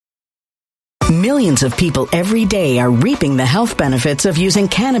Millions of people every day are reaping the health benefits of using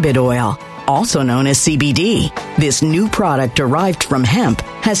cannabis oil, also known as CBD. This new product derived from hemp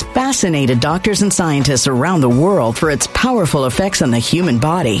has fascinated doctors and scientists around the world for its powerful effects on the human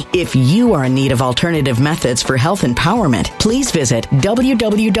body. If you are in need of alternative methods for health empowerment, please visit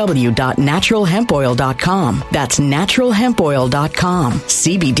www.naturalhempoil.com. That's naturalhempoil.com.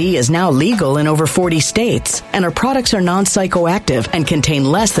 CBD is now legal in over 40 states, and our products are non-psychoactive and contain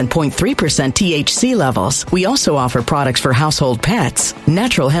less than 0.3% THC levels. We also offer products for household pets.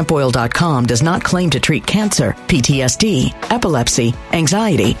 Naturalhempoil.com does not claim to treat cancer, PTSD, epilepsy,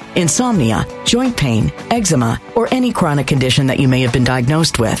 anxiety, insomnia, joint pain, eczema, or any chronic condition that you may have been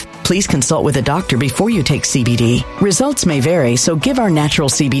diagnosed with. Please consult with a doctor before you take CBD. Results may vary, so give our natural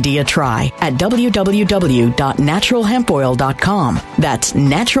CBD a try at www.naturalhempoil.com. That's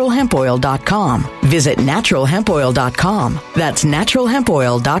naturalhempoil.com. Visit naturalhempoil.com. That's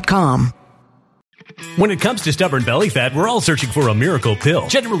naturalhempoil.com. When it comes to stubborn belly fat, we're all searching for a miracle pill.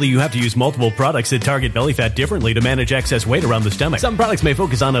 Generally, you have to use multiple products that target belly fat differently to manage excess weight around the stomach. Some products may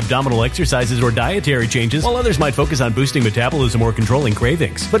focus on abdominal exercises or dietary changes, while others might focus on boosting metabolism or controlling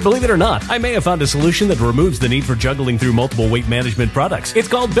cravings. But believe it or not, I may have found a solution that removes the need for juggling through multiple weight management products. It's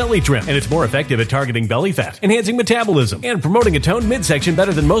called Belly Trim, and it's more effective at targeting belly fat, enhancing metabolism, and promoting a toned midsection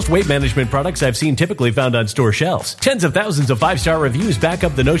better than most weight management products I've seen typically found on store shelves. Tens of thousands of 5-star reviews back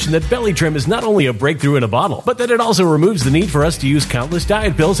up the notion that Belly Trim is not only a breakthrough in a bottle, but that it also removes the need for us to use countless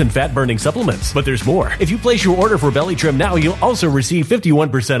diet pills and fat-burning supplements. But there's more. If you place your order for Belly Trim now, you'll also receive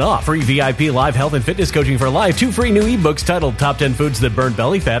 51% off, free VIP live health and fitness coaching for life, 2 free new ebooks titled Top 10 Foods That Burn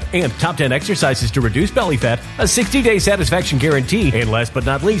Belly Fat and Top 10 Exercises to Reduce Belly Fat, a 60-day satisfaction guarantee, and last but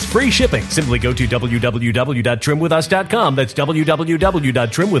not least, free shipping. Simply go to www.trimwithus.com. That's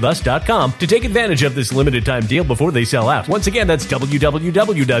www.trimwithus.com to take advantage of this limited time deal before they sell out. Once again, that's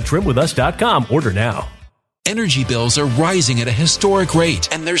www.trimwithus.com. Order now. Energy bills are rising at a historic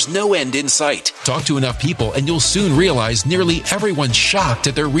rate, and there's no end in sight. Talk to enough people, and you'll soon realize nearly everyone's shocked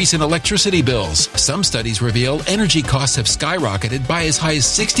at their recent electricity bills. Some studies reveal energy costs have skyrocketed by as high as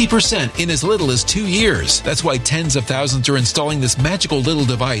 60% in as little as 2 years. That's why tens of thousands are installing this magical little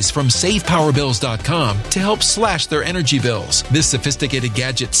device from SavePowerBills.com to help slash their energy bills. This sophisticated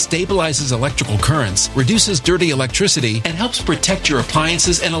gadget stabilizes electrical currents, reduces dirty electricity, and helps protect your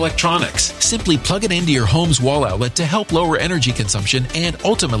appliances and electronics. Simply plug it into your home's wall outlet to help lower energy consumption and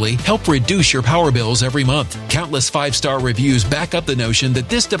ultimately help reduce your power bills every month. Countless 5-star reviews back up the notion that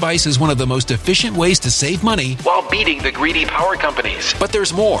this device is one of the most efficient ways to save money while beating the greedy power companies. But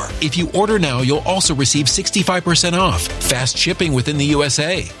there's more. If you order now, you'll also receive 65% off, fast shipping within the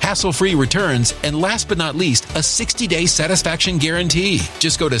USA, hassle-free returns, and last but not least, a 60-day satisfaction guarantee.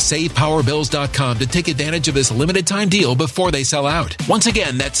 Just go to SavePowerBills.com to take advantage of this limited time deal before they sell out. Once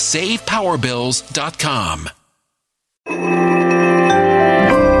again, that's SavePowerBills.com.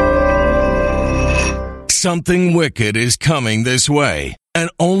 Something wicked is coming this way,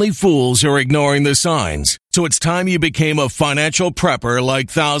 and only fools are ignoring the signs. So it's time you became a financial prepper like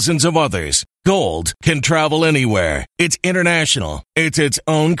thousands of others. Gold can travel anywhere. It's international. It's its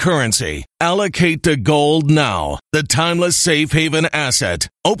own currency. Allocate to gold now, the timeless safe haven asset.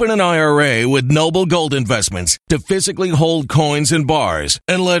 Open an IRA with Noble Gold Investments to physically hold coins and bars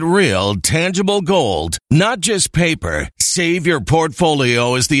and let real, tangible gold, not just paper, save your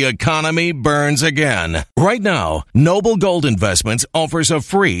portfolio as the economy burns again. Right now, Noble Gold Investments offers a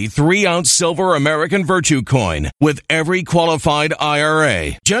free 3-ounce silver American Virtue coin with every qualified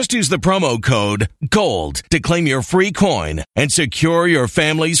IRA. Just use the promo code GOLD to claim your free coin and secure your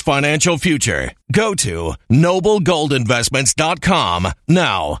family's financial future. Go to noblegoldinvestments.com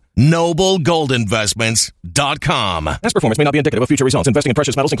now. noblegoldinvestments.com. Past performance may not be indicative of future results. Investing in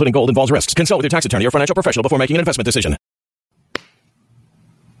precious metals, including gold, involves risks. Consult with your tax attorney or financial professional before making an investment decision.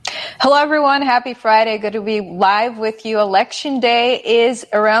 Hello, everyone. Happy Friday. Good to be live with you. Election Day is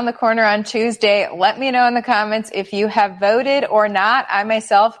around the corner on Tuesday. Let me know in the comments if you have voted or not. I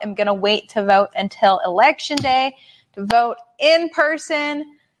myself am going to wait to vote until Election Day to vote in person.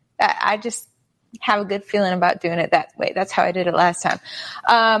 I just have a good feeling about doing it that way. That's how I did it last time.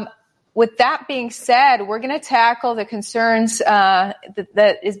 With that being said, we're going to tackle the concerns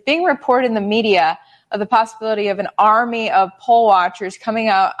that is being reported in the media of the possibility of an army of poll watchers coming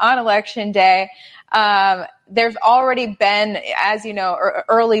out on Election Day. There's already been, as you know,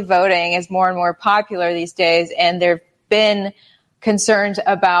 early voting is more and more popular these days, and there have been concerns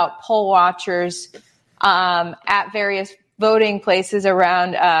about poll watchers at various voting places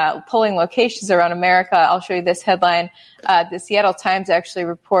around polling locations around America. I'll show you this headline. The Seattle Times actually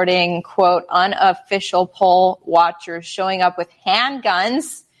reporting, quote, unofficial poll watchers showing up with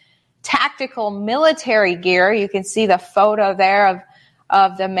handguns tactical military gear. You can see the photo there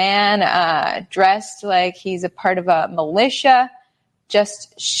of the man dressed like he's a part of a militia,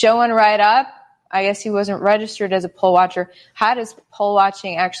 just showing right up. I guess he wasn't registered as a poll watcher. How does poll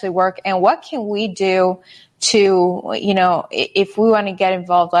watching actually work? And what can we do to, if we want to get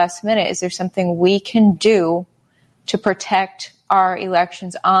involved last minute, is there something we can do to protect our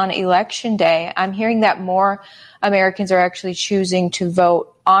elections on Election Day? I'm hearing that more Americans are actually choosing to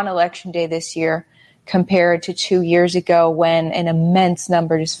vote on Election Day this year compared to 2 years ago when an immense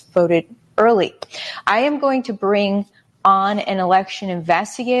number just voted early. I am going to bring on an election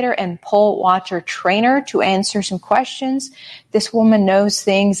investigator and poll watcher trainer to answer some questions. This woman knows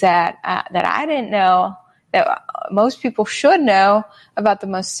things that I didn't know, that most people should know about the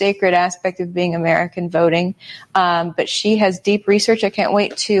most sacred aspect of being American voting. But she has deep research. I can't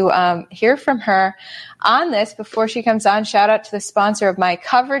wait to hear from her on this. Before she comes on, shout out to the sponsor of my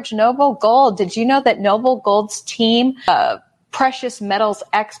coverage, Noble Gold. Did you know that Noble Gold's team of precious metals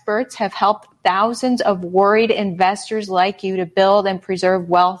experts have helped thousands of worried investors like you to build and preserve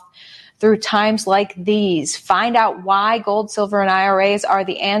wealth through times like these? Find out why gold, silver, and IRAs are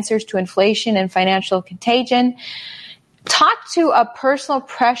the answers to inflation and financial contagion. Talk to a personal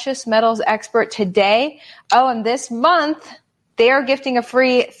precious metals expert today. Oh, and this month, they are gifting a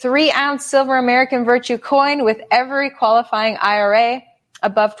free 3-ounce silver American Virtue coin with every qualifying IRA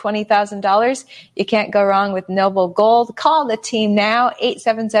above $20,000. You can't go wrong with Noble Gold. Call the team now,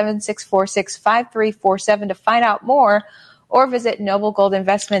 877-646-5347 to find out more, or visit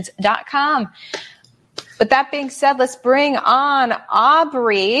noblegoldinvestments.com. With that being said, let's bring on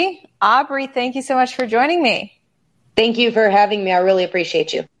Aubrey. Aubrey, thank you so much for joining me. Thank you for having me. I really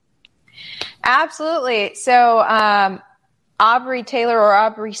appreciate you. Absolutely. So, Aubrey Taylor or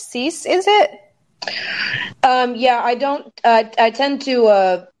Aubrey Cease, is it? Yeah, I don't. I tend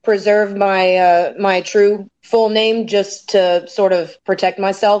to preserve my true full name just to sort of protect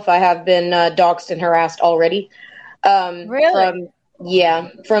myself. I have been doxxed and harassed already. Really?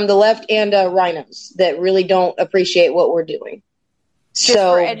 From the left and rhinos that really don't appreciate what we're doing. Just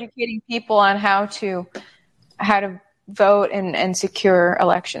for educating people on how to vote and secure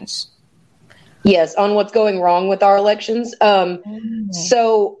elections. Yes, on what's going wrong with our elections.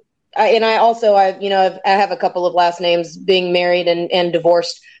 So. I have a couple of last names, being married and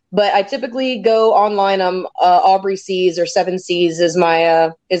divorced, but I typically go online. Aubrey C's or 7 C's is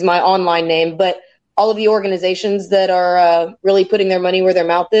my online name. But all of the organizations that are really putting their money where their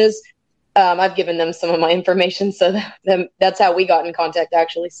mouth is, I've given them some of my information. So that's how we got in contact,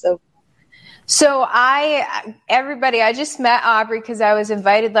 actually. So I just met Aubrey because I was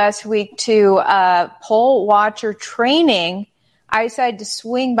invited last week to poll watcher training. I decided to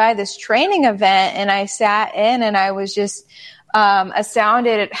swing by this training event, and I sat in, and I was just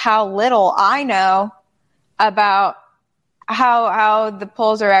astounded at how little I know about how the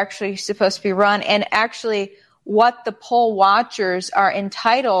polls are actually supposed to be run, and actually what the poll watchers are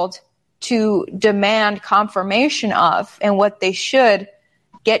entitled to demand confirmation of, and what they should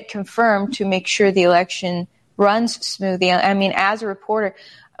get confirmed to make sure the election runs smoothly. I mean, as a reporter,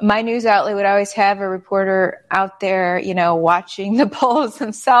 my news outlet would always have a reporter out there, watching the polls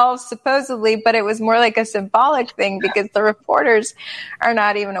themselves, supposedly, but it was more like a symbolic thing because the reporters are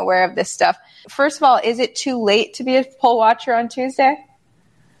not even aware of this stuff. First of all, is it too late to be a poll watcher on Tuesday?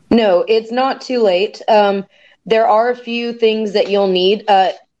 No, it's not too late. There are a few things that you'll need.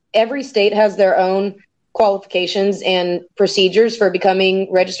 Every state has their own qualifications and procedures for becoming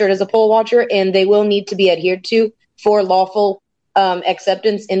registered as a poll watcher, and they will need to be adhered to for lawful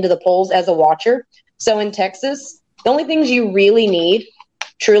acceptance into the polls as a watcher. So in Texas, the only things you really need,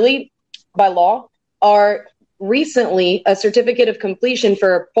 truly by law, are recently a certificate of completion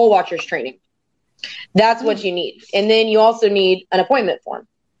for poll watchers training. That's what you need. And then you also need an appointment form.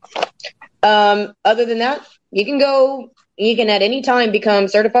 Other than that, you can at any time become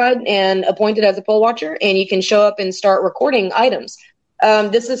certified and appointed as a poll watcher, and you can show up and start recording items.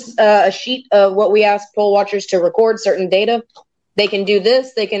 This is a sheet of what we ask poll watchers to record certain data. They can do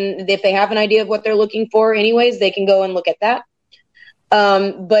this. They can, if they have an idea of what they're looking for anyways, they can go and look at that.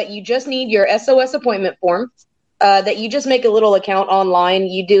 But you just need your SOS appointment form that you just make a little account online.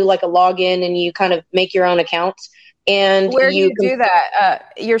 You do like a login and you kind of make your own account. And where do you do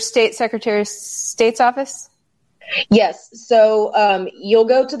that? Your state Secretary of State's office? Yes. So you'll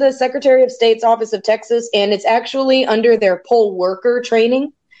go to the Secretary of State's office of Texas, and it's actually under their poll worker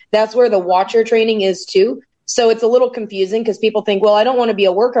training. That's where the watcher training is too. So it's a little confusing because people think, well, I don't want to be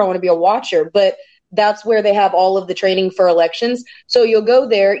a worker, I want to be a watcher. But that's where they have all of the training for elections. So you'll go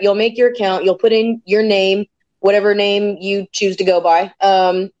there, you'll make your account, you'll put in your name, whatever name you choose to go by,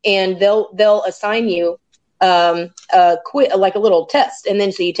 and they'll assign you like a little test, and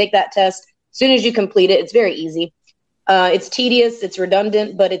then so you take that test. As soon as you complete it, it's very easy. It's tedious, it's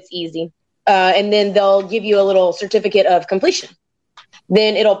redundant, but it's easy. And then they'll give you a little certificate of completion.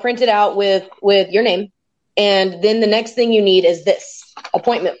 Then it'll print it out with your name. And then the next thing you need is this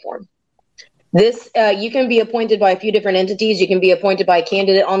appointment form. This, you can be appointed by a few different entities. You can be appointed by a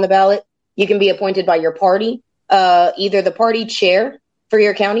candidate on the ballot. You can be appointed by your party. Either the party chair for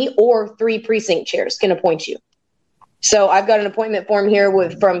your county or 3 precinct chairs can appoint you. So I've got an appointment form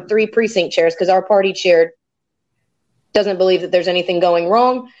here from 3 precinct chairs because our party chair doesn't believe that there's anything going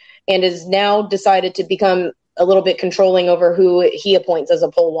wrong and has now decided to become a little bit controlling over who he appoints as a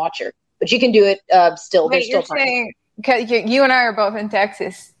poll watcher. But you can do it still. Wait, you're saying, because you and I are both in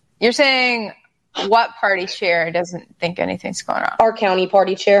Texas, you're saying what party chair doesn't think anything's going on? Our county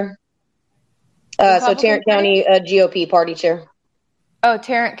party chair. So Tarrant County GOP party chair. Oh,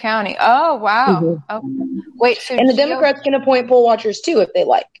 Tarrant County. Oh, wow. Mm-hmm. Oh, wait. So and the Democrats can appoint poll watchers too if they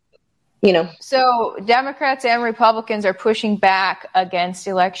like. So Democrats and Republicans are pushing back against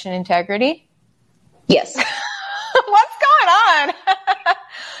election integrity? Yes. What's going on?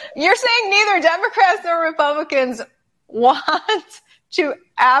 You're saying neither Democrats nor Republicans want to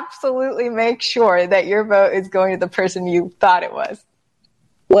absolutely make sure that your vote is going to the person you thought it was.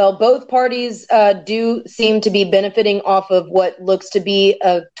 Well, both parties do seem to be benefiting off of what looks to be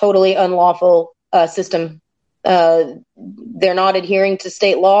a totally unlawful system. They're not adhering to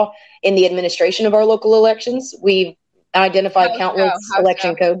state law in the administration of our local elections. We've identified countless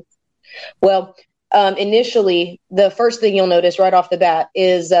election codes. Well, initially, the first thing you'll notice right off the bat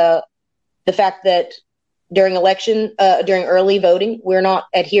is the fact that during early voting, we're not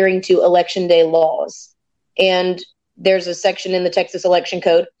adhering to election day laws. And there's a section in the Texas Election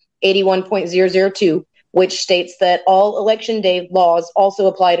Code, 81.002, which states that all election day laws also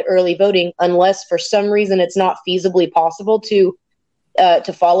apply to early voting unless for some reason it's not feasibly possible to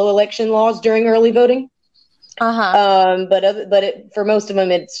follow election laws during early voting. For most of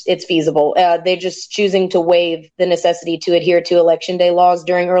them, it's feasible. They're just choosing to waive the necessity to adhere to election day laws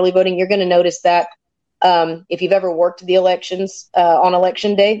during early voting. You're going to notice that if you've ever worked the elections on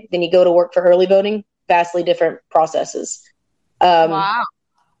election day, then you go to work for early voting. Vastly different processes. Wow.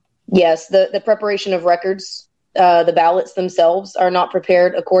 Yes, the preparation of records, the ballots themselves are not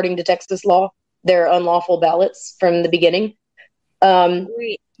prepared according to Texas law. They're unlawful ballots from the beginning.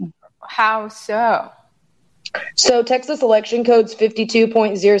 How so? So Texas Election Codes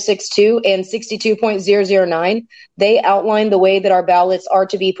 52.062 and 62.009, they outline the way that our ballots are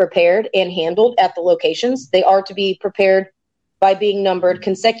to be prepared and handled at the locations. They are to be prepared by being numbered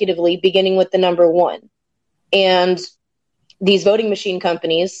consecutively, beginning with the number 1. And these voting machine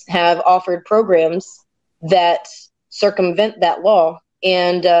companies have offered programs that circumvent that law,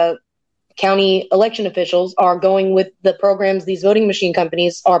 and county election officials are going with the programs these voting machine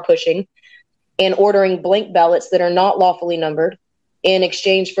companies are pushing and ordering blank ballots that are not lawfully numbered in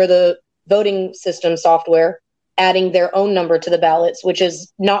exchange for the voting system software adding their own number to the ballots, which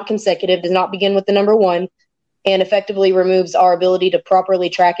is not consecutive, does not begin with the number 1, and effectively removes our ability to properly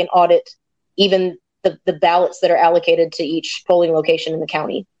track and audit even the ballots that are allocated to each polling location in the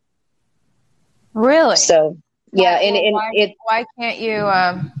county. Really? So, yeah.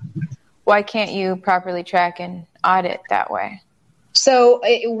 Why can't you properly track and audit that way? So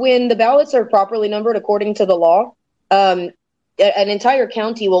when the ballots are properly numbered according to the law, an entire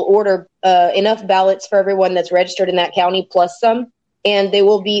county will order enough ballots for everyone that's registered in that county plus some, and they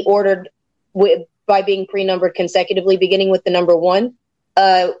will be ordered by being pre-numbered consecutively, beginning with the number 1.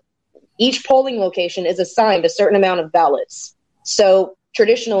 Each polling location is assigned a certain amount of ballots. So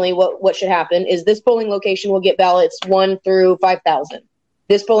traditionally, what should happen is this polling location will get ballots 1 through 5,000.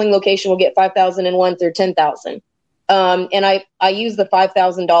 This polling location will get 5,001 through 10,000. And I use the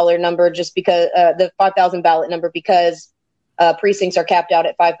 $5,000 number just because the 5,000 ballot number because precincts are capped out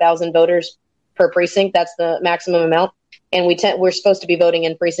at 5,000 voters per precinct. That's the maximum amount. And we're supposed to be voting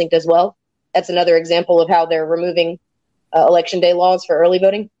in precinct as well. That's another example of how they're removing election day laws for early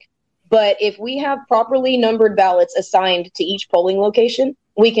voting. But if we have properly numbered ballots assigned to each polling location,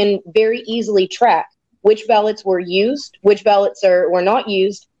 we can very easily track which ballots were used, which ballots were not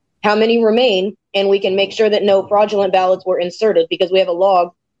used, how many remain, and we can make sure that no fraudulent ballots were inserted because we have a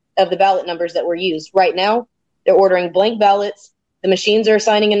log of the ballot numbers that were used. Right now, they're ordering blank ballots. The machines are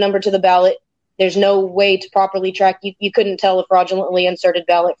assigning a number to the ballot. There's no way to properly track. You couldn't tell a fraudulently inserted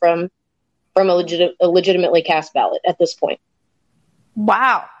ballot from a legitimately cast ballot at this point.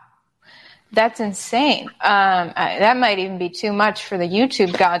 Wow. That's insane. That might even be too much for the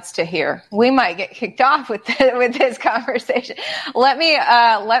YouTube gods to hear. We might get kicked off with this conversation. Let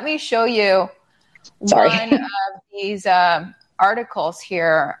me show you one of these articles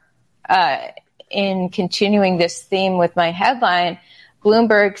here in continuing this theme with my headline.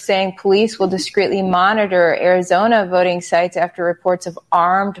 Bloomberg saying police will discreetly monitor Arizona voting sites after reports of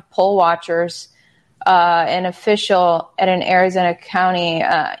armed poll watchers. An official at an Arizona county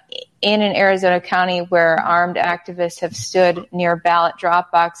in an Arizona county where armed activists have stood near ballot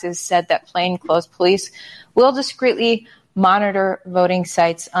drop boxes said that plainclothes police will discreetly monitor voting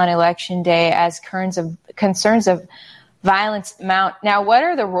sites on Election Day as concerns of violence mount. Now, what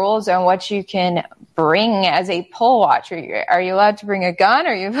are the rules on what you can bring as a poll watcher? Are you allowed to bring a gun?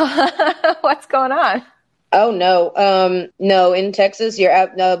 What's going on? Oh, no. No, in Texas,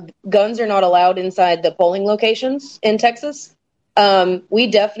 guns are not allowed inside the polling locations in Texas. We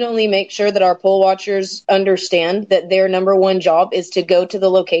definitely make sure that our poll watchers understand that their number one job is to go to the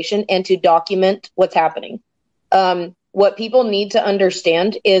location and to document what's happening. What people need to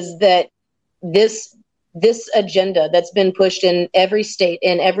understand is that this agenda that's been pushed in every state,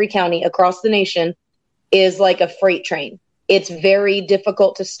 in every county across the nation is like a freight train. It's very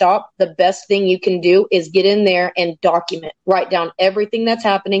difficult to stop. The best thing you can do is get in there and document, write down everything that's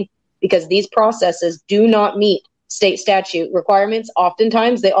happening, because these processes do not meet state statute requirements.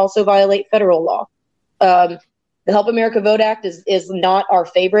 Oftentimes, they also violate federal law. The Help America Vote Act is not our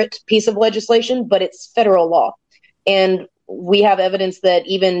favorite piece of legislation, but it's federal law. And we have evidence that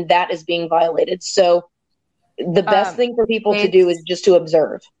even that is being violated. So the best thing for people to do is just to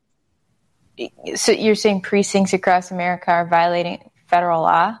observe. So you're saying precincts across America are violating federal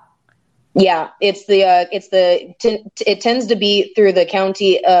law? Yeah, it tends to be through the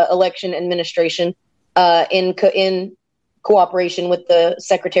county election administration in cooperation with the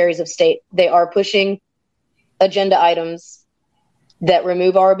secretaries of state. They are pushing agenda items that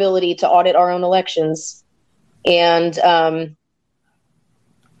remove our ability to audit our own elections, and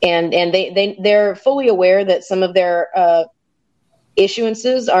they're fully aware that some of their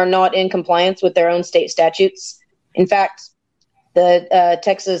issuances are not in compliance with their own state statutes. In fact, the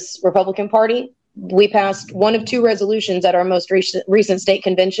Texas Republican Party, we passed one of two resolutions at our most recent state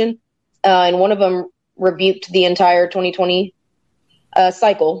convention, and one of them rebuked the entire 2020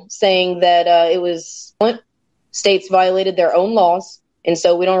 cycle, saying that it was states violated their own laws, and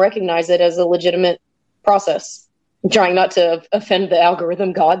so we don't recognize it as a legitimate process. I'm trying not to offend the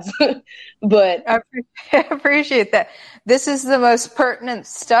algorithm gods, but I appreciate that. This is the most pertinent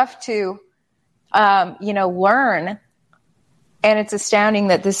stuff to, learn. And it's astounding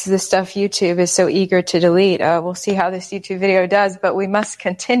that this is the stuff YouTube is so eager to delete. We'll see how this YouTube video does, but we must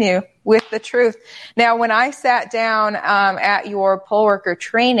continue with the truth. Now, when I sat down at your poll worker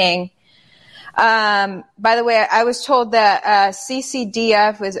training, by the way, I was told that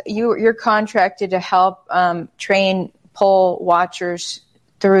CCDF you're contracted to help train poll watchers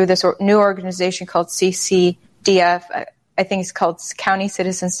through this new organization called CCDF. I think it's called County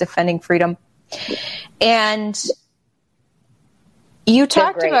Citizens Defending Freedom. And you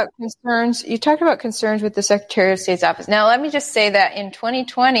talked about concerns. You talked about concerns with the Secretary of State's office. Now, let me just say that in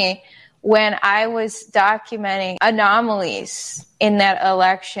 2020, when I was documenting anomalies in that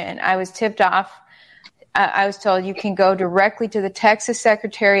election, I was tipped off. I was told you can go directly to the Texas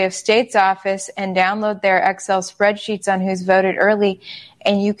Secretary of State's office and download their Excel spreadsheets on who's voted early,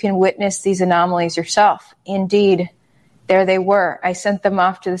 and you can witness these anomalies yourself. Indeed, there they were. I sent them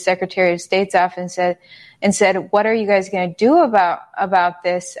off to the Secretary of State's office and said, what are you guys going to do about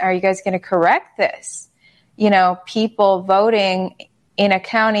this? Are you guys going to correct this? People voting in a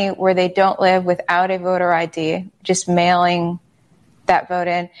county where they don't live without a voter ID, just mailing that vote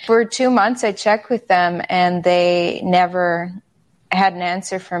in. For 2 months, I checked with them, and they never had an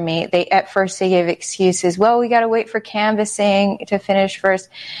answer for me. At first they gave excuses. Well, we got to wait for canvassing to finish first.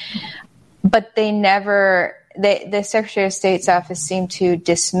 But they never... The Secretary of State's office seemed to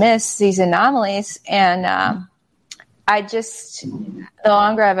dismiss these anomalies, and the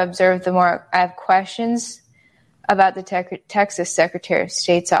longer I've observed, the more I have questions about the Texas Secretary of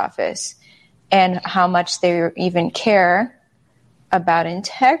State's office and how much they even care about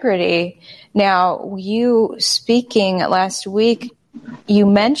integrity. Now, you speaking last week, you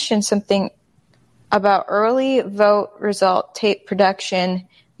mentioned something about early vote result tape production.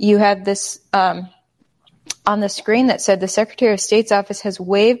 You had this on the screen that said the Secretary of State's office has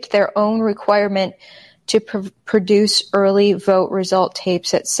waived their own requirement to produce early vote result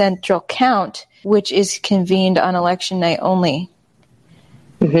tapes at Central Count, which is convened on election night only.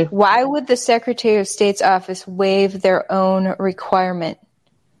 Mm-hmm. Why would the Secretary of State's office waive their own requirement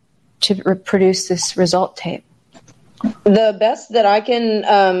to produce this result tape? The best that I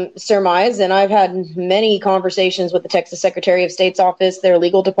can surmise, and I've had many conversations with the Texas Secretary of State's office, their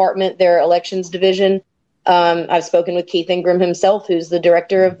legal department, their elections division. I've spoken with Keith Ingram himself, who's the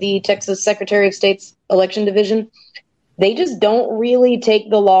director of the Texas Secretary of State's election division. They just don't really take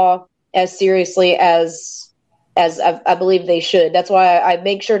the law as seriously as I believe they should. That's why I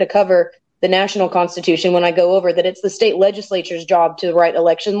make sure to cover the national constitution when I go over that it's the state legislature's job to write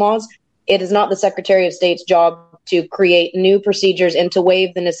election laws. It is not the Secretary of State's job to create new procedures and to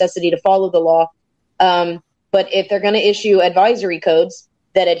waive the necessity to follow the law. But if they're going to issue advisory codes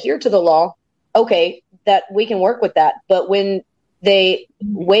that adhere to the law, okay, that we can work with that. But when they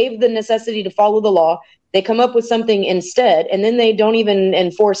waive the necessity to follow the law, they come up with something instead, and then they don't even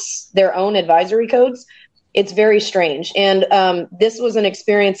enforce their own advisory codes. It's very strange. And this was an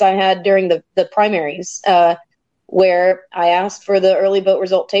experience I had during the primaries, where I asked for the early vote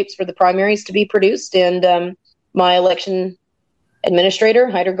result tapes for the primaries to be produced, and my election administrator,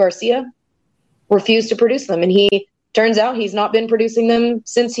 Hyder Garcia, refused to produce them. And turns out he's not been producing them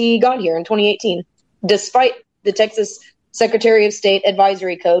since he got here in 2018, despite the Texas Secretary of State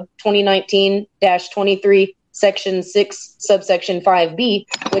Advisory Code 2019-23, Section 6, subsection 5B,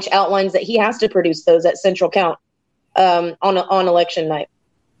 which outlines that he has to produce those at central count on election night.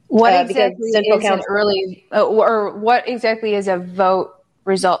 What exactly is an early, or what exactly is a vote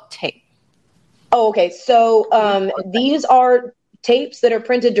result tape? Oh, okay. So these are tapes that are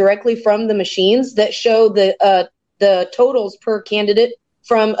printed directly from the machines that show the totals per candidate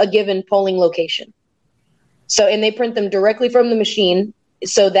from a given polling location. So, and they print them directly from the machine,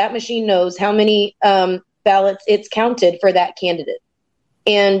 so that machine knows how many ballots it's counted for that candidate.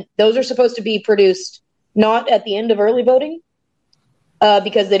 And those are supposed to be produced not at the end of early voting,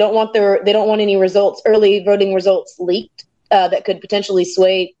 because they don't want any early voting results leaked that could potentially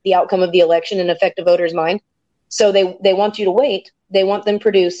sway the outcome of the election and affect a voter's mind. So they want you to wait. They want them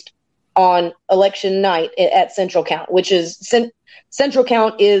produced on election night at central count, which is central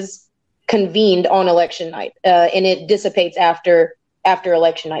count is convened on election night, and it dissipates after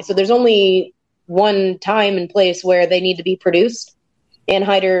election night. So there's only one time and place where they need to be produced, and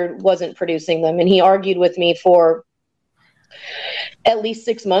Hyder wasn't producing them. And he argued with me for at least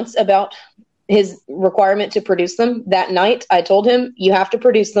 6 months about his requirement to produce them. That night, I told him, you have to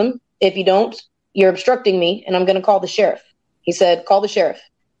produce them. If you don't, you're obstructing me, and I'm going to call the sheriff. He said, call the sheriff.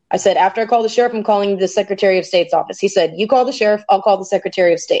 I said, after I call the sheriff, I'm calling the Secretary of State's office. He said, you call the sheriff, I'll call the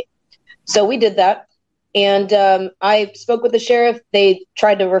Secretary of State. So we did that. And I spoke with the sheriff. They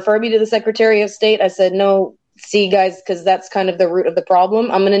tried to refer me to the Secretary of State. I said, no, see, guys, because that's kind of the root of the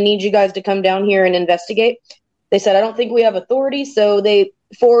problem. I'm going to need you guys to come down here and investigate. They said, I don't think we have authority. So they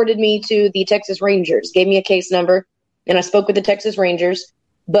forwarded me to the Texas Rangers, gave me a case number, and I spoke with the Texas Rangers.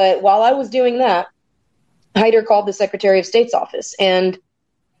 But while I was doing that, Hyder called the Secretary of State's office, and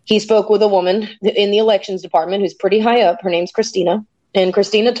he spoke with a woman in the elections department who's pretty high up. Her name's Christina. And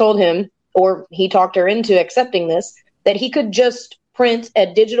Christina told him, or he talked her into accepting this, that he could just print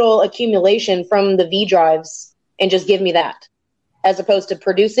a digital accumulation from the V drives and just give me that, as opposed to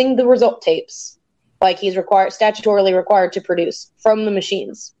producing the result tapes like he's statutorily required to produce from the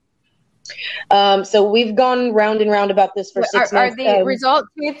machines. So we've gone round and round about this for 6 months. Are the result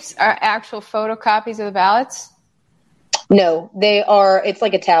tapes actual photocopies of the ballots? No, they are. It's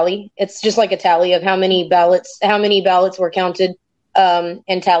like a tally. It's just like a tally of how many ballots were counted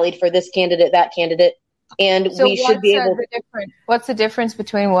and tallied for this candidate, that candidate. And so we should be able to. What's the difference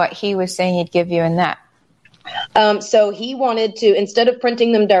between what he was saying he'd give you and that? So he wanted to, instead of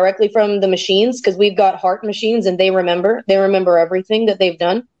printing them directly from the machines, because we've got heart machines and they remember everything that they've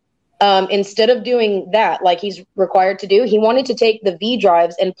done. Instead of doing that, like he's required to do, he wanted to take the V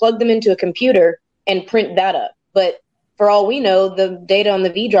drives and plug them into a computer and print that up. But for all we know, the data on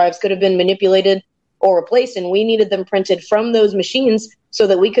the V drives could have been manipulated or replaced, and we needed them printed from those machines so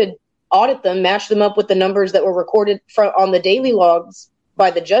that we could audit them, match them up with the numbers that were recorded on the daily logs by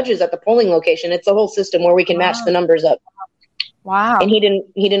the judges at the polling location. It's a whole system where we can match the numbers up. Wow. And he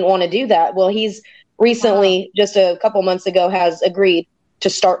didn't want to do that. Well, he's recently, just a couple months ago, has agreed to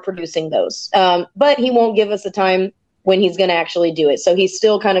start producing those. But he won't give us a time when he's going to actually do it. So he's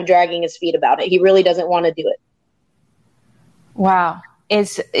still kind of dragging his feet about it. He really doesn't want to do it. Wow.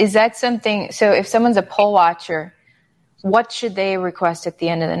 Is that something? So if someone's a poll watcher, what should they request at the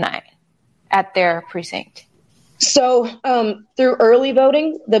end of the night at their precinct? So through early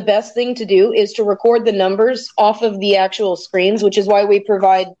voting, the best thing to do is to record the numbers off of the actual screens, which is why we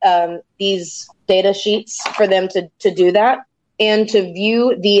provide these data sheets for them to do that, and to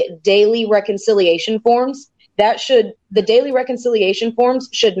view the daily reconciliation forms the daily reconciliation forms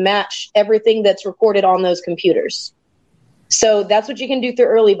should match everything that's recorded on those computers. So that's what you can do through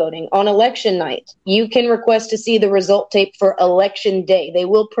early voting. On election night, you can request to see the result tape for election day. They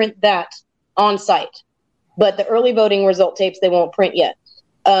will print that on site, but the early voting result tapes, they won't print yet.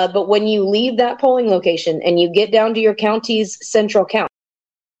 But when you leave that polling location and you get down to your county's central count,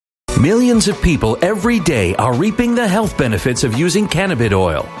 Millions of people every day are reaping the health benefits of using cannabis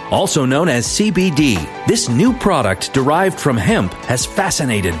oil, also known as CBD. This new product derived from hemp has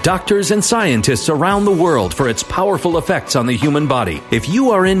fascinated doctors and scientists around the world for its powerful effects on the human body. If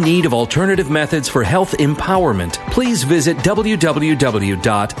you are in need of alternative methods for health empowerment, please visit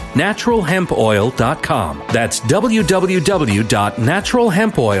www.naturalhempoil.com. That's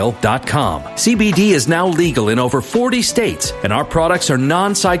www.naturalhempoil.com. CBD is now legal in over 40 states, and our products are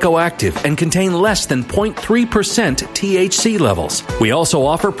non-psychoactive and contain less than 0.3% THC levels. We also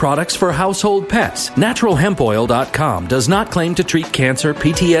offer products for household pets. NaturalHempOil.com does not claim to treat cancer,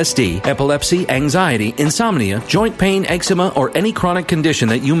 PTSD, epilepsy, anxiety, insomnia, joint pain, eczema, or any chronic condition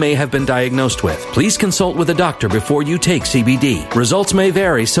that you may have been diagnosed with. Please consult with a doctor before you take CBD. Results may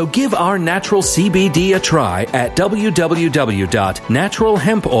vary, so give our natural CBD a try at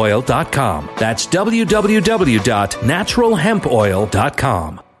www.naturalhempoil.com. That's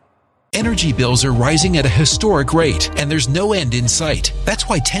www.naturalhempoil.com. Energy bills are rising at a historic rate, and there's no end in sight. That's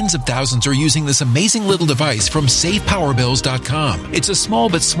why tens of thousands are using this amazing little device from SavePowerBills.com. It's a small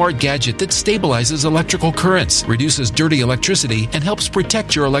but smart gadget that stabilizes electrical currents, reduces dirty electricity, and helps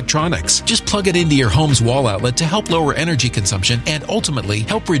protect your electronics. Just plug it into your home's wall outlet to help lower energy consumption and ultimately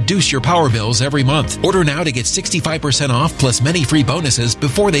help reduce your power bills every month. Order now to get 65% off plus many free bonuses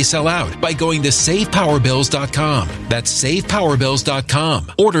before they sell out by going to SavePowerBills.com. That's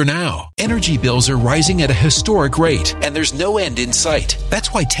SavePowerBills.com. Order now. Energy bills are rising at a historic rate, and there's no end in sight.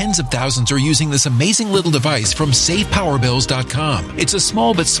 That's why tens of thousands are using this amazing little device from SavePowerBills.com. It's a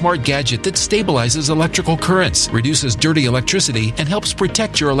small but smart gadget that stabilizes electrical currents, reduces dirty electricity, and helps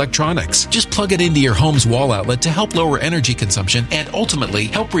protect your electronics. Just plug it into your home's wall outlet to help lower energy consumption and ultimately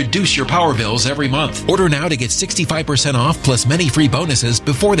help reduce your power bills every month. Order now to get 65% off plus many free bonuses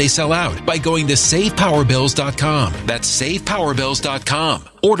before they sell out by going to SavePowerBills.com. That's SavePowerBills.com.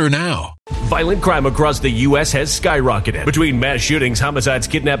 Order now. Violent crime across the U.S. has skyrocketed. Between mass shootings, homicides,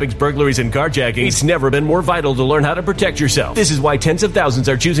 kidnappings, burglaries, and carjackings, it's never been more vital to learn how to protect yourself. This is why tens of thousands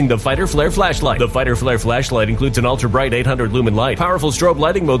are choosing the Fighter Flare flashlight. The Fighter Flare flashlight includes an ultra-bright 800 lumen light, powerful strobe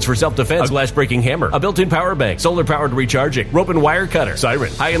lighting modes for self-defense, a glass-breaking hammer, a built-in power bank, solar-powered recharging, rope and wire cutter,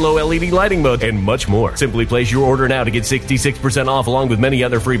 siren, high and low LED lighting modes, and much more. Simply place your order now to get 66% off along with many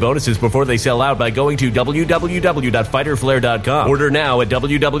other free bonuses before they sell out by going to www.fighterflare.com. Order now at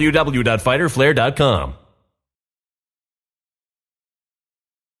www.fighterflare.com.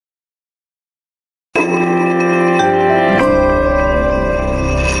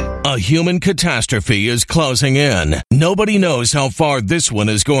 A human catastrophe is closing in. Nobody knows how far this one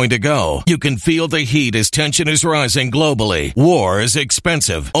is going to go. You can feel the heat as tension is rising globally. War is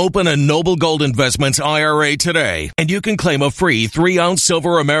expensive. Open a Noble Gold Investments IRA today, and you can claim a free 3-ounce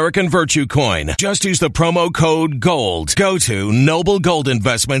silver American Virtue coin. Just use the promo code GOLD. Go to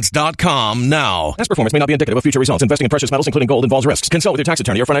noblegoldinvestments.com now. Past performance may not be indicative of future results. Investing in precious metals, including gold, involves risks. Consult with your tax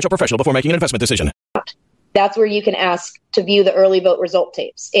attorney or financial professional before making an investment decision. That's where you can ask to view the early vote result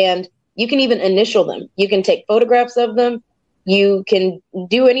tapes. And you can even initial them. You can take photographs of them. You can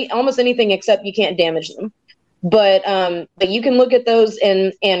do almost anything except you can't damage them. But you can look at those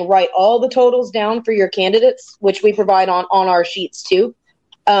and write all the totals down for your candidates, which we provide on our sheets too.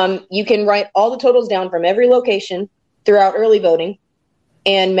 You can write all the totals down from every location throughout early voting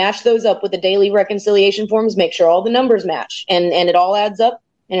and match those up with the daily reconciliation forms, make sure all the numbers match and it all adds up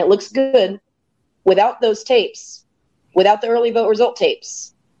and it looks good. Without those tapes, without the early vote result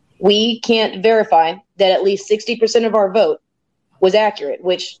tapes, we can't verify that at least 60% of our vote was accurate,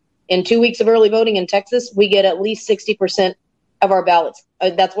 which in 2 weeks of early voting in Texas, we get at least 60% of our ballots.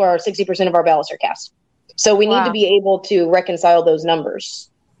 That's where our 60% of our ballots are cast. So we need to be able to reconcile those numbers.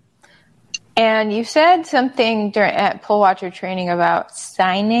 And you said something at poll watcher training about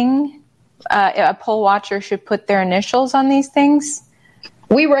signing. A poll watcher should put their initials on these things.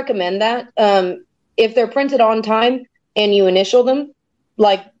 We recommend that. If they're printed on time and you initial them,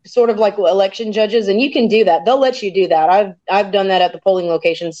 sort of like election judges, and you can do that. They'll let you do that. I've done that at the polling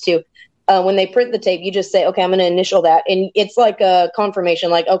locations too. When they print the tape, you just say, okay, I'm going to initial that. And it's like a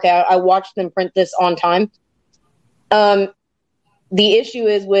confirmation, like, okay, I watched them print this on time. The issue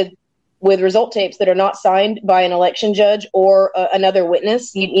is with result tapes that are not signed by an election judge or another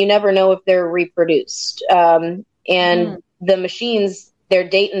witness, you never know if they're reproduced. The machines their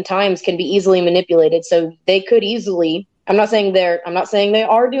date and times can be easily manipulated. So they could easily, I'm not saying they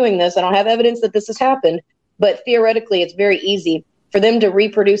are doing this. I don't have evidence that this has happened, but theoretically it's very easy for them to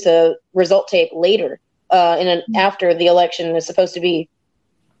reproduce a result tape later after the election is supposed to be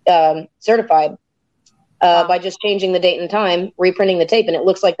certified by just changing the date and time, reprinting the tape, and it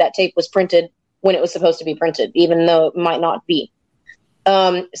looks like that tape was printed when it was supposed to be printed, even though it might not be.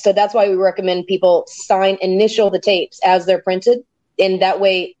 So that's why we recommend people initial the tapes as they're printed, and that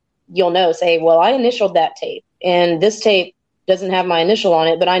way you'll know, say, well, I initialed that tape, and this tape doesn't have my initial on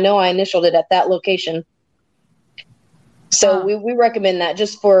it, but I know I initialed it at that location. So we recommend that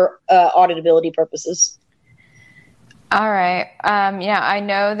just for auditability purposes. All right. I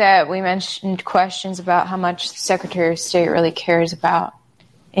know that we mentioned questions about how much the Secretary of State really cares about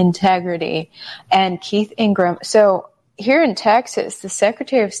integrity. And Keith Ingram. So here in Texas, the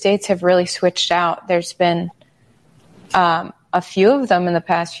Secretary of States have really switched out. There's been a few of them in the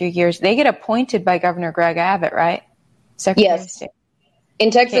past few years. They get appointed by Governor Greg Abbott, right? Secretary of State.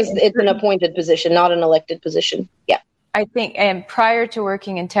 In Texas, it's an appointed position, not an elected position. Yeah. I think, and prior to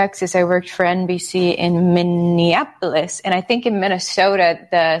working in Texas, I worked for NBC in Minneapolis, and I think in Minnesota,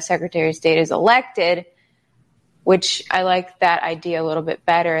 the Secretary of State is elected, which I like that idea a little bit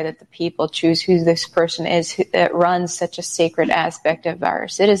better, that the people choose who this person is that runs such a sacred aspect of our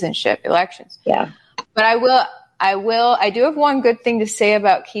citizenship elections. Yeah. But I do have one good thing to say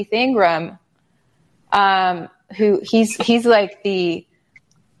about Keith Ingram, who he's like the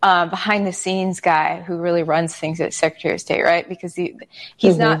behind the scenes guy who really runs things at Secretary of State, right? Because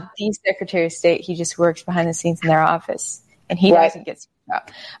he's not the Secretary of State. He just works behind the scenes in their office, and he doesn't get screwed up.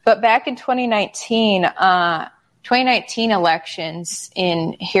 But back in 2019 elections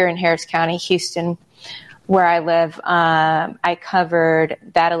here in Harris County, Houston, where I live, I covered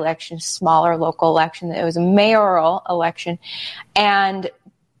that election, smaller local election. It was a mayoral election, and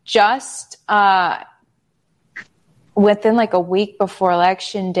just within like a week before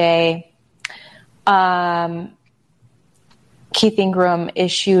Election Day, Keith Ingram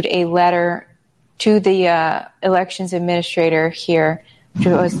issued a letter to the elections administrator here,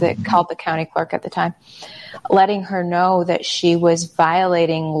 who was called the county clerk at the time, letting her know that she was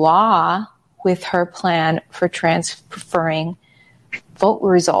violating law with her plan for transferring vote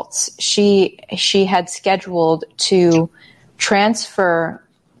results. She had scheduled to transfer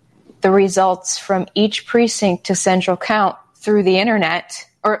the results from each precinct to Central Count through the internet,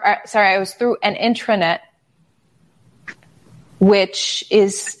 it was through an intranet, which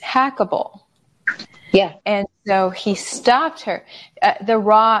is hackable. Yeah. And so he stopped her. The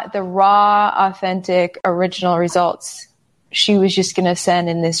raw, authentic, original results, she was just going to send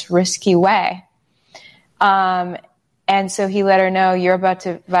in this risky way. And so he let her know, you're about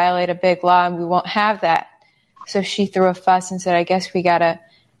to violate a big law and we won't have that. So she threw a fuss and said, I guess we got to,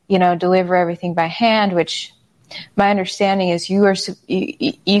 deliver everything by hand, which my understanding is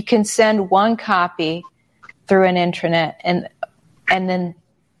you can send one copy through an intranet and then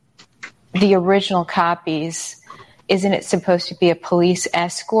the original copies, isn't it supposed to be a police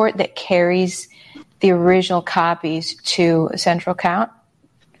escort that carries the original copies to Central Count?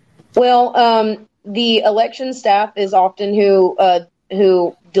 Well, the election staff is often who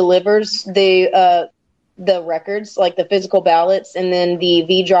delivers the records, like the physical ballots and then the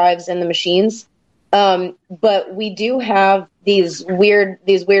V drives and the machines. But we do have these weird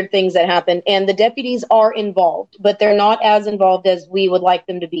things that happen, and the deputies are involved, but they're not as involved as we would like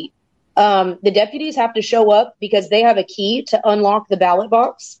them to be. The deputies have to show up because they have a key to unlock the ballot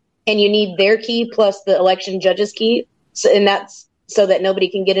box, and you need their key plus the election judge's key. And that's so that nobody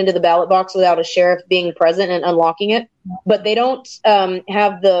can get into the ballot box without a sheriff being present and unlocking it. But they don't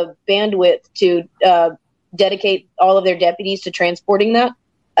have the bandwidth to dedicate all of their deputies to transporting that.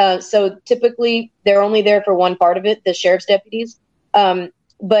 So typically they're only there for one part of it, the sheriff's deputies. And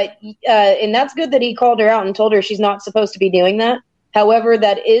that's good that he called her out and told her she's not supposed to be doing that. However,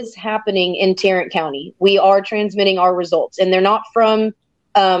 that is happening in Tarrant County. We are transmitting our results, and they're not from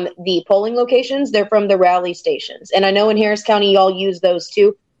the polling locations. They're from the rally stations. And I know in Harris County, y'all use those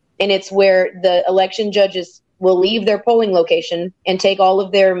too. And it's where the election judges will leave their polling location and take all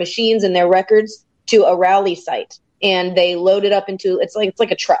of their machines and their records to a rally site. And they load it up into, it's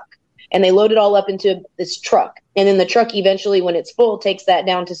like a truck. And they load it all up into this truck. And then the truck eventually, when it's full, takes that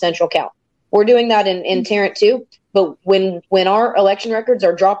down to Central Count. We're doing that in Tarrant too. But when our election records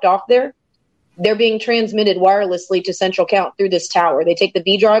are dropped off there, they're being transmitted wirelessly to Central Count through this tower. They take the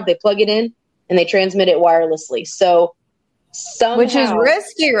V drive, they plug it in, and they transmit it wirelessly. So somehow, which is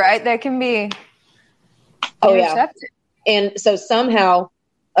risky, right? That can be intercepted. And so somehow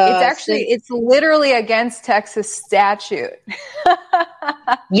It's literally against Texas statute.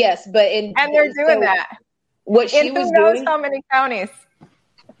 Yes, but and they're doing that. What she was who knows doing, how many counties?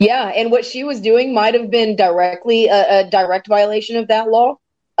 Yeah, and what she was doing might have been directly a direct violation of that law.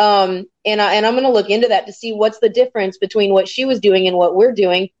 And I'm going to look into that to see what's the difference between what she was doing and what we're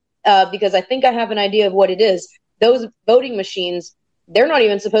doing, because I think I have an idea of what it is. Those voting machines, they're not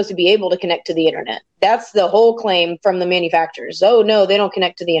even supposed to be able to connect to the internet. That's the whole claim from the manufacturers. Oh, no, they don't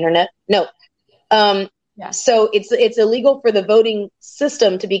connect to the internet. No. So it's illegal for the voting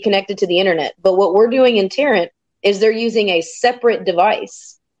system to be connected to the internet. But what we're doing in Tarrant is they're using a separate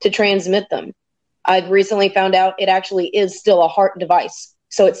device to transmit them. I've recently found out it actually is still a HART device.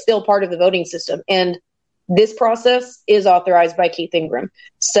 So it's still part of the voting system. And this process is authorized by Keith Ingram.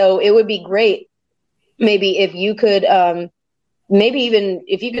 So it would be great maybe if you could, maybe even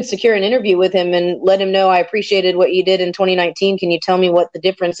if you could secure an interview with him and let him know, I appreciated what you did in 2019. Can you tell me what the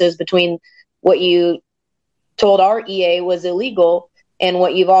difference is between what you told our EA was illegal and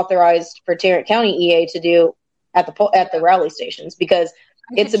what you've authorized for Tarrant County EA to do at the rally stations? Because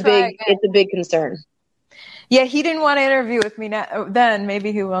it's a big concern. Yeah, he didn't want to interview with me then.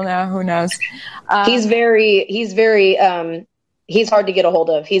 Maybe he will now. Who knows? He's hard to get a hold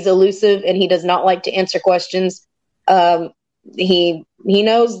of. He's elusive and he does not like to answer questions. He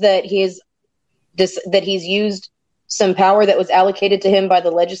knows that he's used some power that was allocated to him by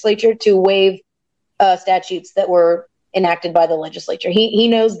the legislature to waive statutes that were enacted by the legislature. He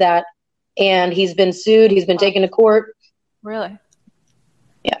knows that, and he's been sued. He's been taken to court. Really?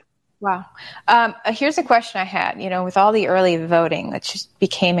 Yeah. Wow. Here's a question I had. With all the early voting that just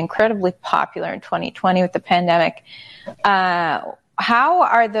became incredibly popular in 2020 with the pandemic, how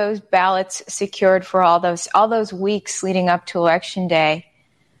are those ballots secured for all those weeks leading up to Election Day?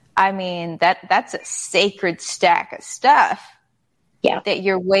 I mean, that's a sacred stack of stuff. Yeah. That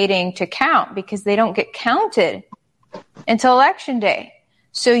you're waiting to count, because they don't get counted until Election Day.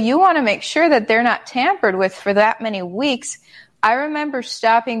 So you want to make sure that they're not tampered with for that many weeks. I remember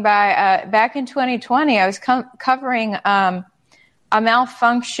stopping by back in 2020. I was covering a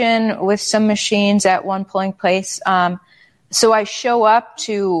malfunction with some machines at one polling place. So I show up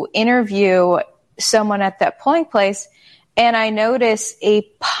to interview someone at that polling place, and I notice a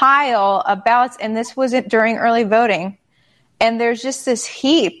pile of ballots, and this wasn't during early voting. And there's just this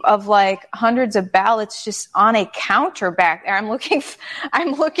heap of like hundreds of ballots just on a counter back there. I'm looking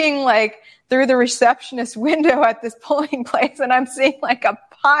like through the receptionist window at this polling place, and I'm seeing like a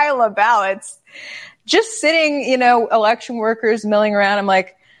pile of ballots just sitting, election workers milling around. I'm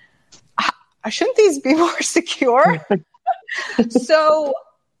like, shouldn't these be more secure? So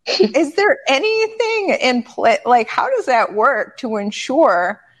is there anything in play? Like, how does that work to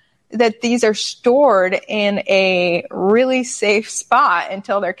ensure that these are stored in a really safe spot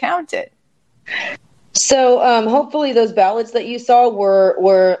until they're counted? So hopefully those ballots that you saw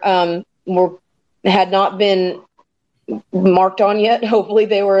had not been marked on yet. Hopefully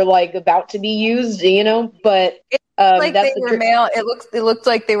they were like about to be used, but it looked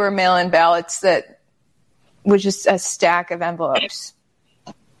like they were mail-in ballots that was just a stack of envelopes.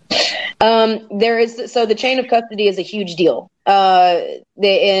 The chain of custody is a huge deal. As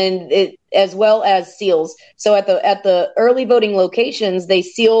well as seals. So at the early voting locations, they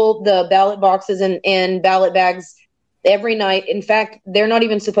seal the ballot boxes and ballot bags every night. In fact, they're not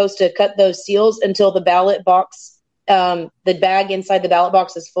even supposed to cut those seals until the ballot box, the bag inside the ballot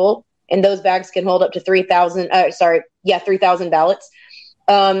box is full, and those bags can hold up to 3,000 ballots.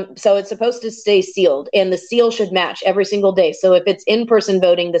 So it's supposed to stay sealed, and the seal should match every single day. So if it's in-person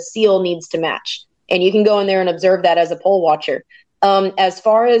voting, the seal needs to match. And you can go in there and observe that as a poll watcher. As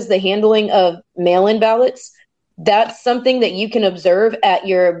far as the handling of mail-in ballots, that's something that you can observe at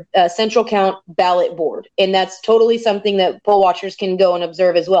your central count ballot board. And that's totally something that poll watchers can go and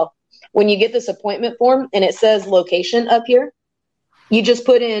observe as well. When you get this appointment form and it says location up here, you just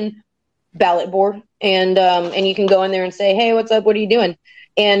put in ballot board, and you can go in there and say, hey, what's up? What are you doing?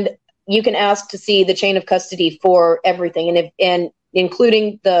 And you can ask to see the chain of custody for everything, and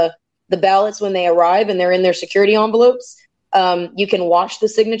including the ballots when they arrive and they're in their security envelopes. You can watch the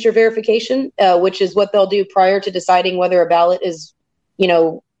signature verification, which is what they'll do prior to deciding whether a ballot is,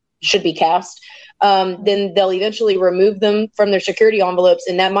 should be cast. Then they'll eventually remove them from their security envelopes.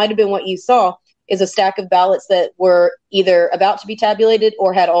 And that might have been what you saw, is a stack of ballots that were either about to be tabulated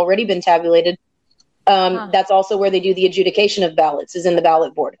or had already been tabulated. That's also where they do the adjudication of ballots, is in the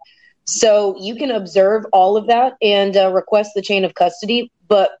ballot board. So you can observe all of that and request the chain of custody.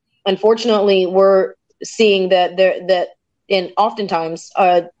 But unfortunately, we're seeing that oftentimes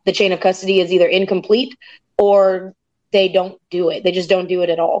the chain of custody is either incomplete or they don't do it. They just don't do it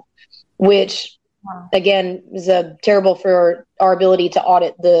at all, which again is terrible for our ability to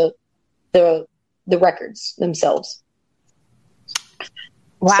audit the records themselves.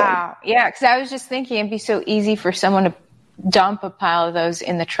 Wow. So. Yeah, because I was just thinking it'd be so easy for someone to dump a pile of those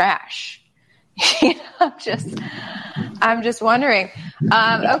in the trash. I'm just wondering.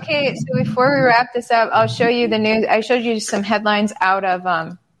 Okay, so before we wrap this up, I'll show you the news. I showed you some headlines out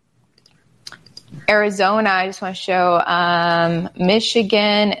of Arizona. I just want to show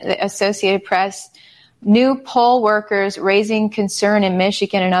Michigan, the Associated Press. New poll workers raising concern in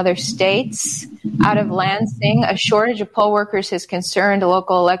Michigan and other states. Out of Lansing, a shortage of poll workers has concerned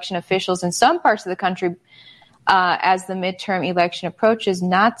local election officials in some parts of the country as the midterm election approaches.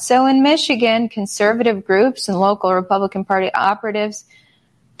 Not so in Michigan. Conservative groups and local Republican Party operatives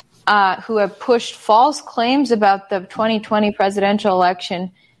who have pushed false claims about the 2020 presidential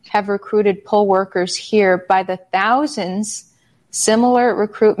election have recruited poll workers here by the thousands. Similar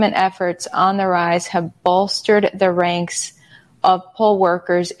recruitment efforts on the rise have bolstered the ranks of poll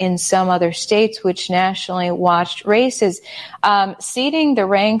workers in some other states, which nationally watched races. Seeding the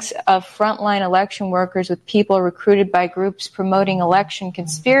ranks of frontline election workers with people recruited by groups promoting election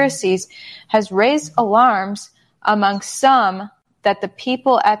conspiracies has raised alarms among some that the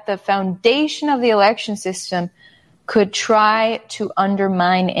people at the foundation of the election system could try to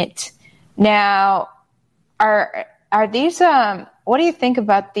undermine it. Now, are these, what do you think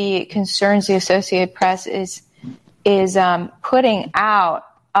about the concerns the Associated Press is putting out?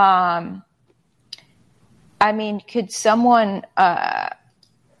 I mean, could someone,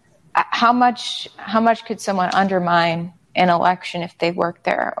 how much could someone undermine an election if they work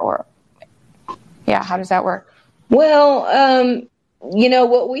there? Or, yeah, how does that work? Well,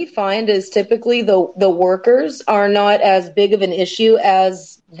 what we find is typically the workers are not as big of an issue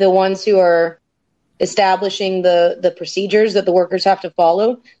as the ones who are establishing the procedures that the workers have to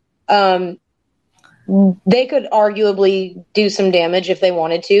follow. They could arguably do some damage if they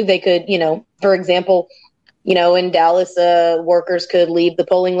wanted to. They could, for example, in Dallas, workers could leave the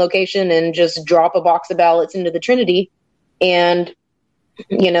polling location and just drop a box of ballots into the Trinity. And,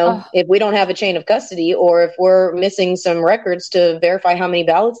 if we don't have a chain of custody, or if we're missing some records to verify how many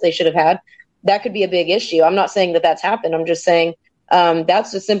ballots they should have had, that could be a big issue. I'm not saying that that's happened. I'm just saying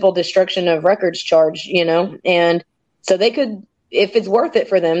that's a simple destruction of records charge, and so they could, if it's worth it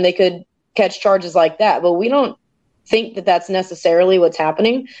for them, they could catch charges like that. But we don't think that that's necessarily what's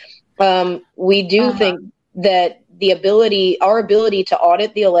happening. We do think that our ability to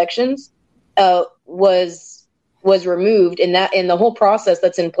audit the elections was removed, and the whole process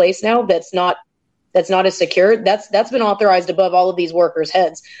that's in place now that's not as secure. That's been authorized above all of these workers'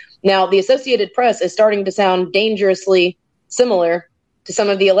 heads. Now, the Associated Press is starting to sound dangerously similar to some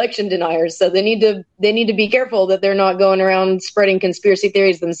of the election deniers. So they need to be careful that they're not going around spreading conspiracy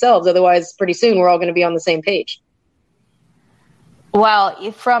theories themselves. Otherwise, pretty soon we're all going to be on the same page.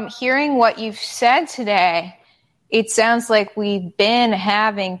 Well, from hearing what you've said today, it sounds like we've been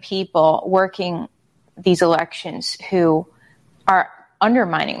having people working these elections who are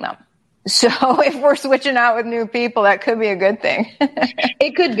undermining them. So if we're switching out with new people, that could be a good thing.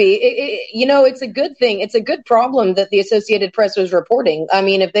 It could be. It's a good thing. It's a good problem that the Associated Press was reporting. I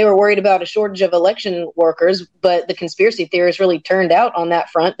mean, if they were worried about a shortage of election workers, but the conspiracy theorists really turned out on that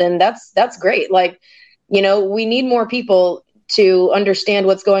front, then that's great. Like, we need more people to understand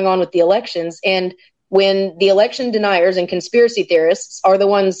what's going on with the elections. And when the election deniers and conspiracy theorists are the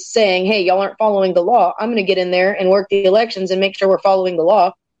ones saying, hey, y'all aren't following the law, I'm going to get in there and work the elections and make sure we're following the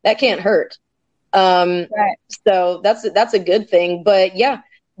law. That can't hurt. Right. So that's a good thing. But yeah,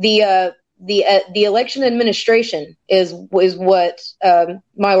 the election administration is what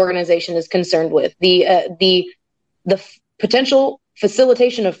my organization is concerned with. The potential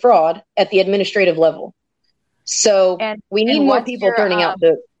facilitation of fraud at the administrative level. So we need more people turning out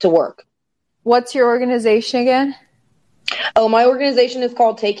to work. What's your organization again? Oh, my organization is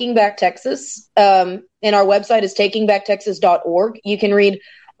called Taking Back Texas. And our website is takingbacktexas.org. You can read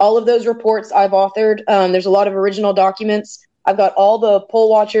all of those reports I've authored. There's a lot of original documents. I've got all the poll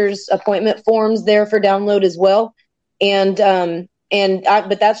watchers appointment forms there for download as well. But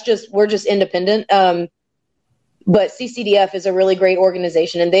we're just independent. But CCDF is a really great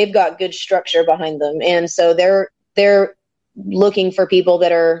organization, and they've got good structure behind them. And so they're looking for people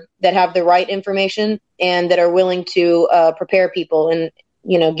that have the right information and that are willing to prepare people and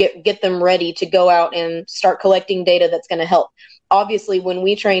get them ready to go out and start collecting data that's going to help. Obviously, when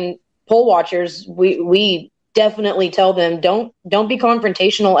we train poll watchers, we definitely tell them don't be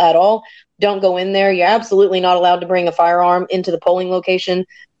confrontational at all. Don't go in there. You're absolutely not allowed to bring a firearm into the polling location.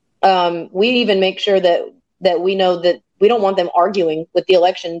 We even make sure that that we know that we don't want them arguing with the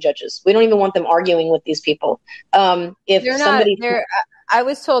election judges. We don't even want them arguing with these people. I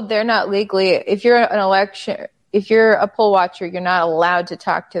was told they're not legally, if you're a poll watcher, you're not allowed to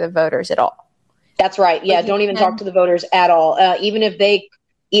talk to the voters at all. That's right. Yeah. Don't even talk to the voters at all. Even if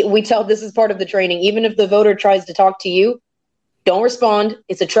this is part of the training, even if the voter tries to talk to you, don't respond.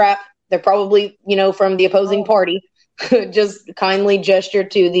 It's a trap. They're probably, from the opposing party. Just kindly gesture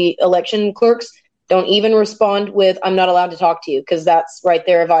to the election clerks. Don't even respond with, I'm not allowed to talk to you, because that's right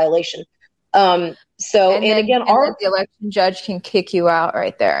there a violation. The election judge can kick you out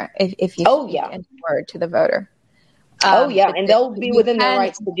right there if you speak any word to the voter. And they'll be within their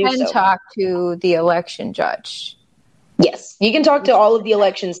rights to do so. You can talk to the election judge. Yes, you can talk to all of the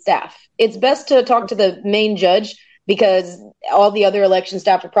election staff. It's best to talk to the main judge because all the other election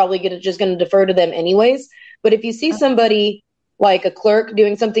staff are probably just going to defer to them anyways. But if you see somebody like a clerk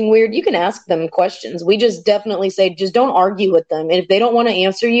doing something weird, you can ask them questions. We just definitely say, just don't argue with them. And if they don't want to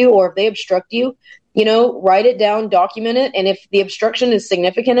answer you or if they obstruct you, write it down, document it. And if the obstruction is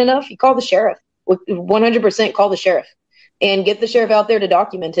significant enough, you call the sheriff. 100% call the sheriff and get the sheriff out there to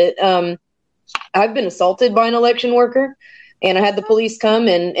document it. I've been assaulted by an election worker, and I had the police come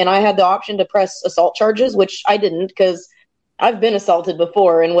and I had the option to press assault charges, which I didn't because I've been assaulted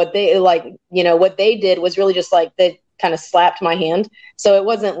before. And what they did was really just like they kind of slapped my hand. So it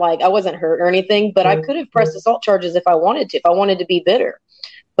wasn't like I wasn't hurt or anything, but I could have pressed assault charges if I wanted to be bitter,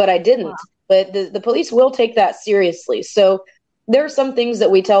 but I didn't. Wow. But the police will take that seriously. So there are some things that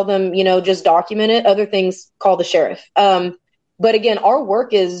we tell them, just document it. Other things, call the sheriff. But again, our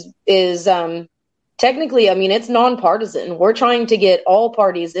work is technically, it's nonpartisan. We're trying to get all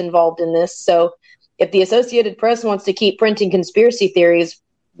parties involved in this. So if the Associated Press wants to keep printing conspiracy theories,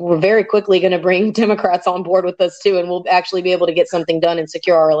 we're very quickly going to bring Democrats on board with us too, and we'll actually be able to get something done and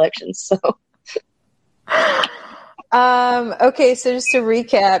secure our elections. So, okay. So just to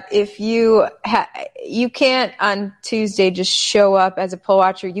recap, if you can't on Tuesday just show up as a poll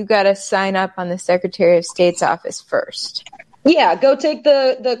watcher, you got to sign up on the Secretary of State's office first. Yeah, go take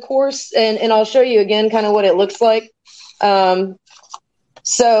the course, and I'll show you again kind of what it looks like.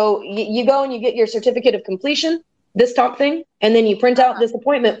 So you go and you get your certificate of completion, this top thing, and then you print out this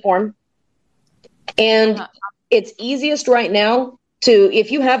appointment form. And it's easiest right now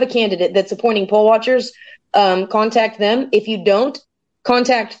if you have a candidate that's appointing poll watchers, contact them. If you don't,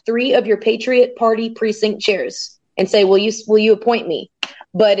 contact 3 of your Patriot Party precinct chairs and say, will you appoint me?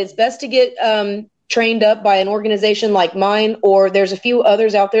 But it's best to get trained up by an organization like mine, or there's a few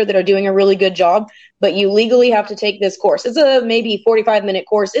others out there that are doing a really good job, but you legally have to take this course. It's a maybe 45-minute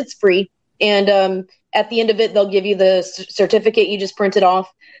course. It's free. And at the end of it, they'll give you the certificate. You just print it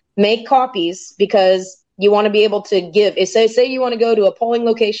off. Make copies because you want to be able to give. Say you want to go to a polling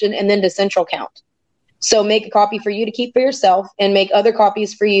location and then to central count. So make a copy for you to keep for yourself and make other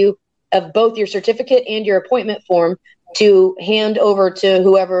copies for you of both your certificate and your appointment form to hand over to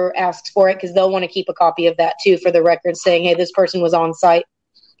whoever asks for it, because they'll want to keep a copy of that too for the record saying, hey, this person was on site.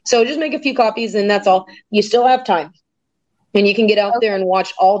 So just make a few copies and that's all. You still have time. And you can get out there and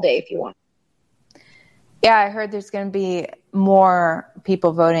watch all day if you want. Yeah, I heard there's going to be more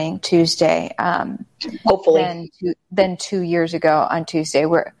people voting Tuesday. Hopefully. Than 2 years ago on Tuesday,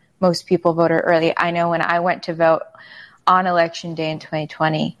 where most people voted early. I know when I went to vote on Election Day in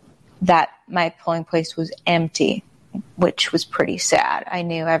 2020, that my polling place was empty, which was pretty sad. I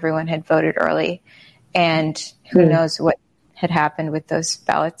knew everyone had voted early, and who knows what had happened with those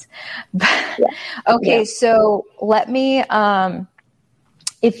ballots. Okay, so let me...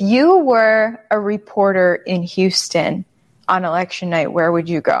 if you were a reporter in Houston on election night, where would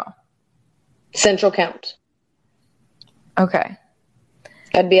you go? Central count. Okay.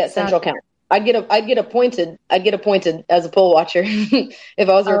 I'd be at central count. I'd get appointed as a poll watcher if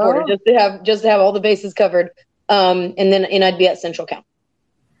I was a reporter, just to have all the bases covered. And I'd be at central count.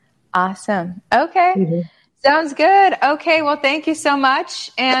 Awesome. Okay. Mm-hmm. Sounds good. Okay. Well, thank you so much.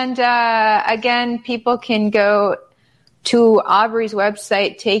 And again, people can go to Aubrey's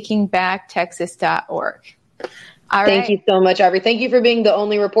website, takingbacktexas.org. Thank you so much, Aubrey. Thank you for being the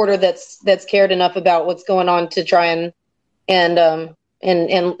only reporter that's cared enough about what's going on to try and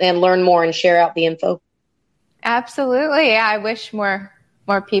learn more and share out the info. Absolutely. Yeah, I wish more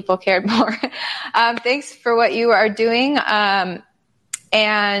people cared more. Thanks for what you are doing.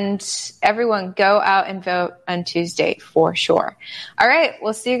 And everyone go out and vote on Tuesday for sure. All right.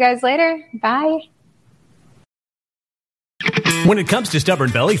 We'll see you guys later. Bye. When it comes to stubborn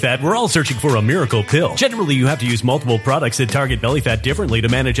belly fat, we're all searching for a miracle pill. Generally, you have to use multiple products that target belly fat differently to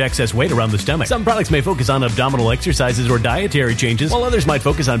manage excess weight around the stomach. Some products may focus on abdominal exercises or dietary changes, while others might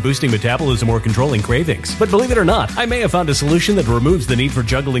focus on boosting metabolism or controlling cravings. But believe it or not, I may have found a solution that removes the need for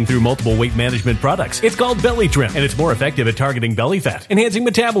juggling through multiple weight management products. It's called Belly Trim, and it's more effective at targeting belly fat, enhancing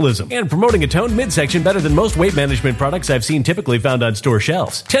metabolism, and promoting a toned midsection better than most weight management products I've seen typically found on store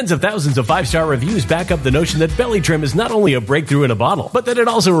shelves. Tens of thousands of 5-star reviews back up the notion that Belly Trim is not only a breakthrough in a bottle, but that it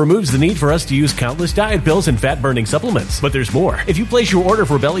also removes the need for us to use countless diet pills and fat-burning supplements. But there's more. If you place your order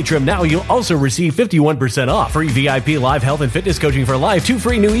for Belly Trim now, you'll also receive 51% off, free VIP live health and fitness coaching for life, 2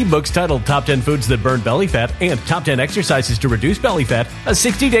 free new ebooks titled Top 10 Foods That Burn Belly Fat and Top 10 Exercises to Reduce Belly Fat, a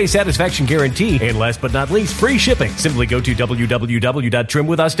 60-day satisfaction guarantee, and last but not least, free shipping. Simply go to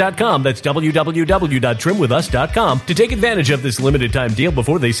www.trimwithus.com. That's www.trimwithus.com to take advantage of this limited time deal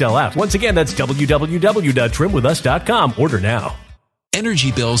before they sell out. Once again, that's www.trimwithus.com. Order now.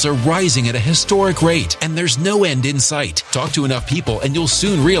 Energy bills are rising at a historic rate, and there's no end in sight. Talk to enough people, and you'll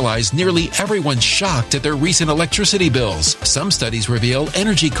soon realize nearly everyone's shocked at their recent electricity bills. Some studies reveal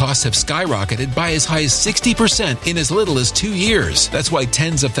energy costs have skyrocketed by as high as 60% in as little as 2 years. That's why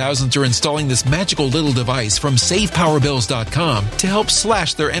tens of thousands are installing this magical little device from SavePowerBills.com to help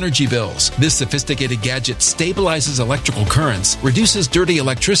slash their energy bills. This sophisticated gadget stabilizes electrical currents, reduces dirty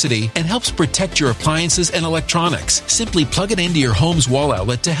electricity, and helps protect your appliances and electronics. Simply plug it into your home's wall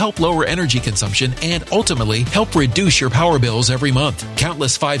outlet to help lower energy consumption and ultimately help reduce your power bills every month.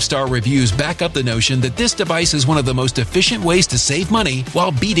 Countless 5-star reviews back up the notion that this device is one of the most efficient ways to save money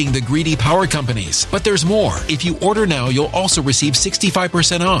while beating the greedy power companies. But there's more. If you order now, you'll also receive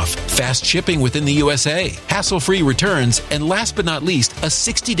 65% off, fast shipping within the USA, hassle-free returns, and last but not least, a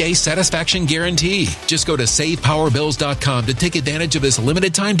 60-day satisfaction guarantee. Just go to SavePowerBills.com to take advantage of this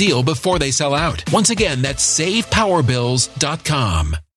limited time deal before they sell out. Once again, that's SavePowerBills.com.